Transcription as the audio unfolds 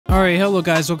Alright, hello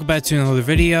guys, welcome back to another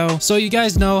video. So you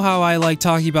guys know how I like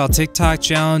talking about TikTok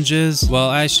challenges?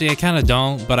 Well, actually I kinda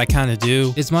don't, but I kinda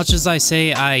do. As much as I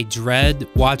say I dread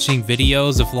watching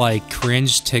videos of like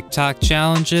cringe TikTok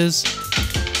challenges.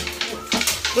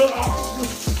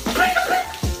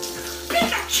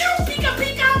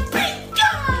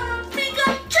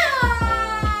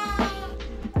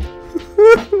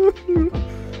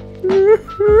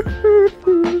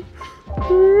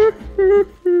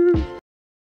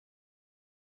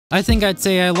 I think I'd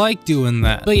say I like doing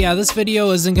that. But yeah, this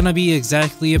video isn't gonna be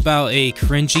exactly about a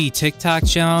cringy TikTok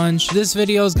challenge. This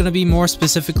video is gonna be more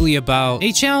specifically about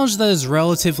a challenge that is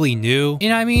relatively new.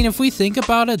 And I mean, if we think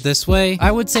about it this way,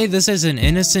 I would say this is an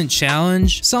innocent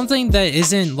challenge. Something that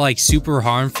isn't like super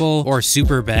harmful or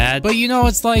super bad. But you know,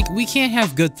 it's like, we can't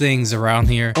have good things around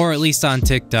here. Or at least on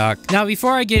TikTok. Now,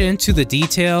 before I get into the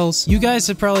details, you guys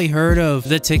have probably heard of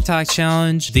the TikTok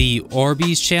challenge, the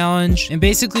Orbeez challenge. And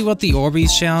basically what the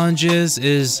Orbeez challenge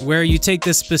is where you take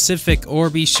this specific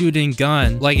Orbeez shooting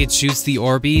gun, like it shoots the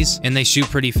Orbeez and they shoot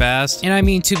pretty fast. And I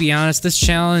mean, to be honest, this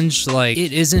challenge, like,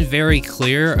 it isn't very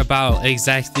clear about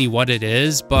exactly what it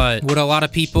is, but what a lot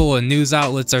of people and news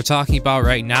outlets are talking about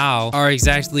right now are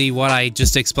exactly what I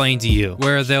just explained to you,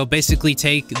 where they'll basically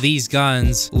take these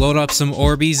guns, load up some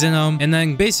Orbeez in them, and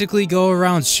then basically go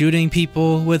around shooting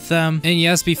people with them. And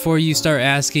yes, before you start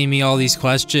asking me all these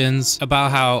questions about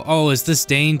how, oh, is this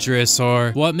dangerous,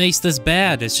 or what makes this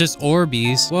bad? It's just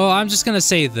Orbeez. Well, I'm just gonna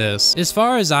say this. As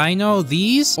far as I know,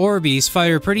 these Orbeez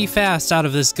fire pretty fast out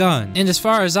of this gun. And as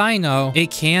far as I know,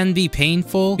 it can be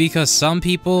painful because some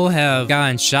people have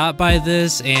gotten shot by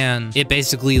this and it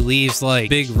basically leaves like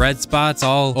big red spots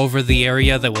all over the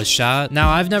area that was shot. Now,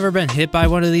 I've never been hit by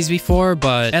one of these before,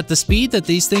 but at the speed that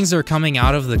these things are coming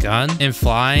out of the gun and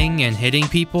flying and hitting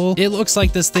people, it looks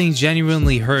like this thing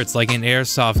genuinely hurts like an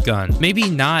airsoft gun. Maybe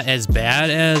not as bad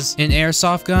as an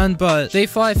airsoft gun, but they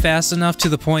fly fast enough to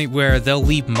the point where they'll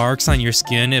leave marks on your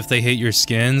skin if they hit your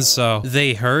skin, so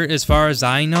they hurt as far as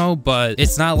I know, but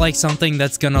it's not like something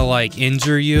that's gonna like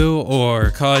injure you or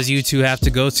cause you to have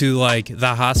to go to like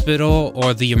the hospital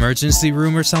or the emergency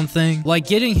room or something. Like,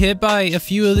 getting hit by a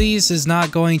few of these is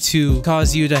not going to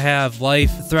cause you to have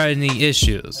life-threatening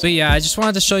issues. But yeah, I just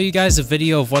wanted to show you guys a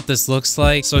video of what this looks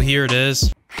like, so here it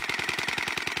is.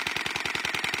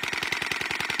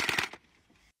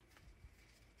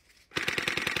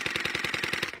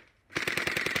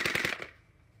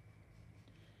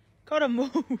 Gotta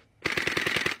move.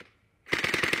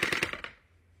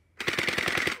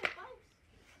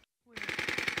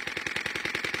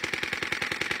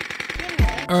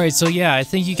 Alright, so yeah, I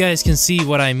think you guys can see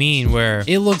what I mean, where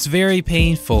it looks very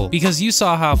painful because you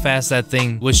saw how fast that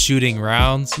thing was shooting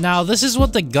rounds. Now, this is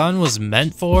what the gun was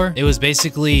meant for. It was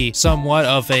basically somewhat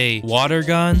of a water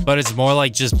gun, but it's more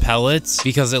like just pellets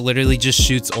because it literally just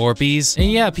shoots Orbeez. And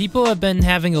yeah, people have been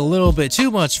having a little bit too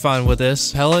much fun with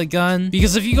this pellet gun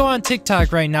because if you go on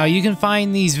TikTok right now, you can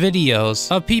find these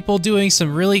videos of people doing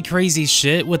some really crazy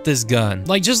shit with this gun.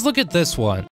 Like, just look at this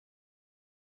one.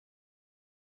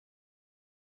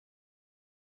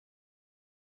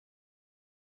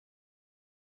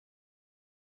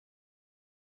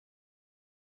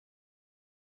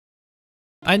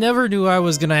 I never knew I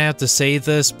was gonna have to say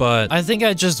this, but I think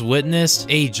I just witnessed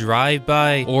a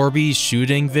drive-by Orbeez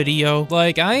shooting video.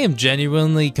 Like, I am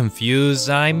genuinely confused.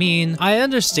 I mean, I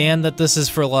understand that this is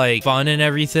for like fun and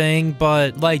everything,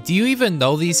 but like, do you even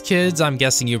know these kids? I'm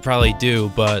guessing you probably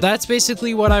do, but that's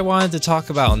basically what I wanted to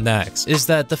talk about next, is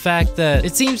that the fact that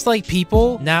it seems like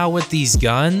people now with these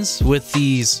guns, with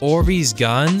these Orbeez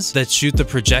guns that shoot the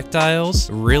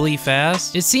projectiles really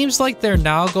fast, it seems like they're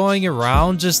now going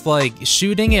around just like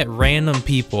shooting at random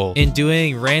people and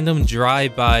doing random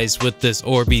drive-bys with this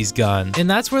Orbeez gun. And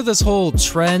that's where this whole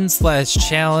trend slash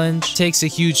challenge takes a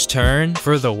huge turn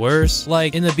for the worse.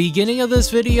 Like, in the beginning of this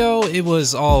video, it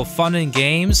was all fun and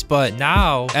games, but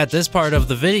now at this part of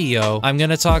the video, I'm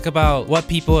gonna talk about what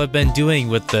people have been doing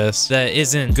with this that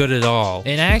isn't good at all.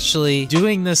 And actually,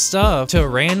 doing this stuff to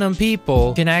random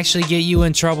people can actually get you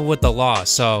in trouble with the law.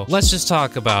 So let's just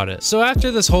talk about it. So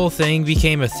after this whole thing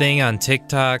became a thing on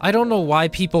TikTok, I don't know why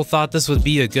people thought this would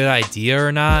be a good idea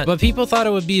or not, but people thought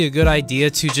it would be a good idea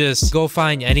to just go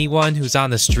find anyone who's on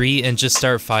the street and just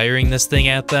start firing this thing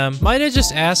at them. Might I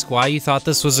just ask why you thought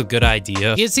this was a good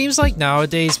idea? It seems like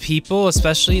nowadays people,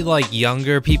 especially like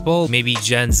younger people, maybe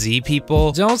Gen Z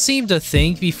people, don't seem to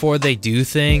think before they do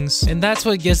things, and that's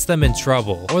what gets them in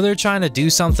trouble. Or they're trying to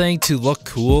do something to look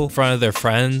cool in front of their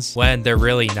friends when they're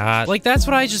really not. Like, that's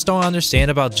what I just don't understand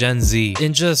about Gen Z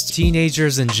and just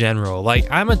teenagers in general. Like,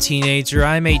 I'm a teenager teenager,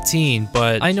 I'm 18,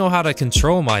 but I know how to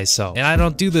control myself. And I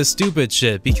don't do this stupid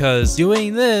shit because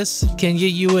doing this can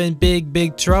get you in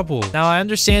big trouble. Now, I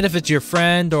understand if it's your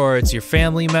friend or it's your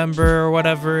family member or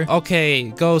whatever. Okay,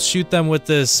 go shoot them with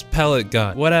this pellet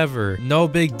gun. Whatever. No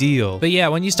big deal. But yeah,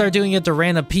 when you start doing it to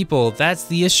random people, that's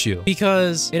the issue.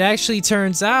 Because it actually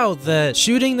turns out that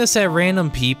shooting this at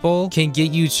random people can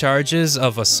get you charges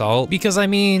of assault. Because I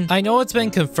mean, I know it's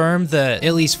been confirmed that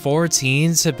at least 4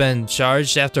 teens have been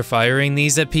charged after firing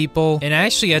these at people. And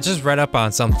actually, I just read up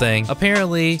on something.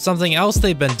 Apparently, something else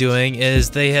they've been doing is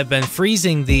they have been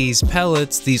freezing these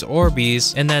pellets, these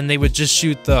Orbeez, and then they would just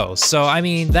shoot those. So I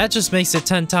mean, that just makes it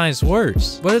 10 times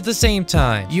worse. But at the same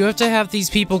time, you have to have these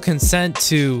people consent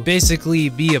to basically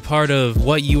be a part of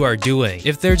what you are doing.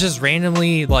 If they're just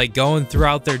randomly like going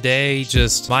throughout their day,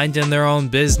 just minding their own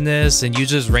business, and you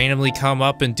just randomly come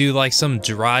up and do like some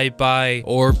drive-by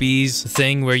Orbeez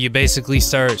thing where you basically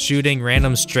start shooting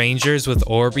random strangers with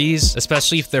Orbeez,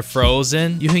 especially if they're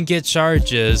frozen, you can get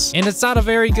charges, and it's not a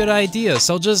very good idea,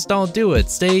 so just don't do it.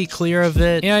 Stay clear of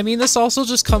it. And I mean, this also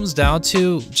just comes down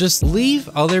to just leave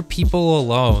other people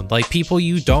alone, like people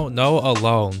you don't know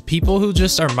alone. People who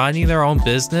just are minding their own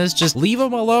business, just leave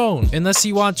them alone unless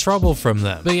you want trouble from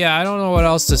them. But yeah, I don't know what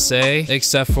else to say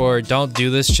except for don't do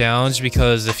this challenge,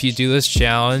 because if you do this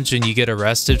challenge and you get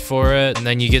arrested for it, and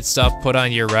then you get stuff put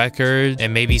on your record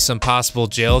and maybe some possible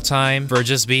jail time for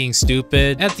just being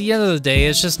stupid, at the end of the day,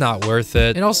 it's just not worth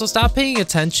it. And also stop paying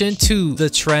attention to the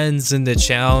trends and the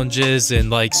challenges and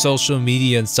like social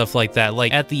media and stuff like that.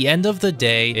 Like at the end of the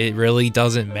day, it really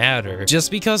doesn't matter.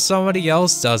 Just because somebody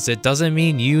else does it doesn't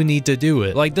mean you need to do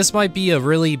it. Like this might be a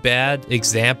really bad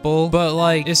example, but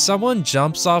like if someone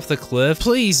jumps off the cliff,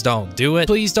 please don't do it.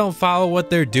 Please don't follow what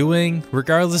they're doing,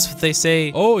 regardless if they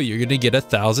say, oh, you're gonna get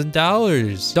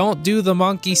 $1,000. Don't do the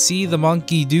monkey see, the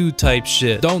monkey do type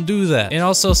shit. Don't do that. And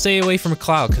also stay away from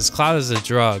clout, because clout is a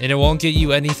drug and it won't get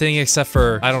you anything except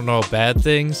for, I don't know, bad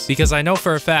things. Because I know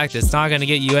for a fact it's not gonna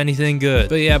get you anything good.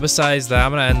 But yeah, besides that,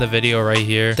 I'm gonna end the video right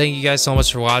here. Thank you guys so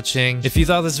much for watching. If you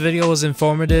thought this video was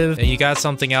informative and you got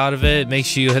something out of it, make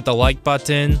sure you hit the like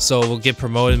button so we'll get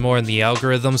promoted more in the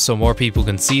algorithm so more people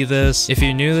can see this. If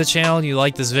you're new to the channel and you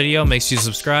like this video, make sure you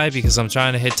subscribe because I'm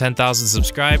trying to hit 10,000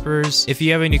 subscribers. If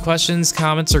you have any questions,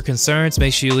 comments, or concerns,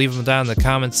 make sure you leave them down in the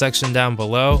comment section down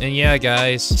below. And yeah,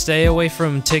 guys, stay away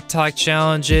from TikTok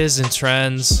challenges and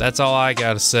trends. That's all I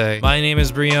gotta say. My name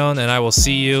is Breone, and I will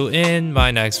see you in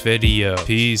my next video.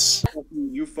 Peace.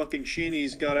 You fucking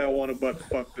sheenies gotta want to butt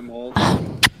fuck them all.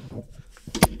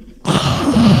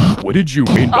 What did you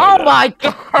mean by that? Oh my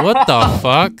god! What the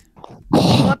fuck?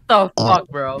 What the fuck,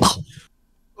 bro?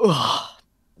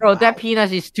 Bro, that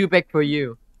penis is too big for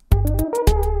you.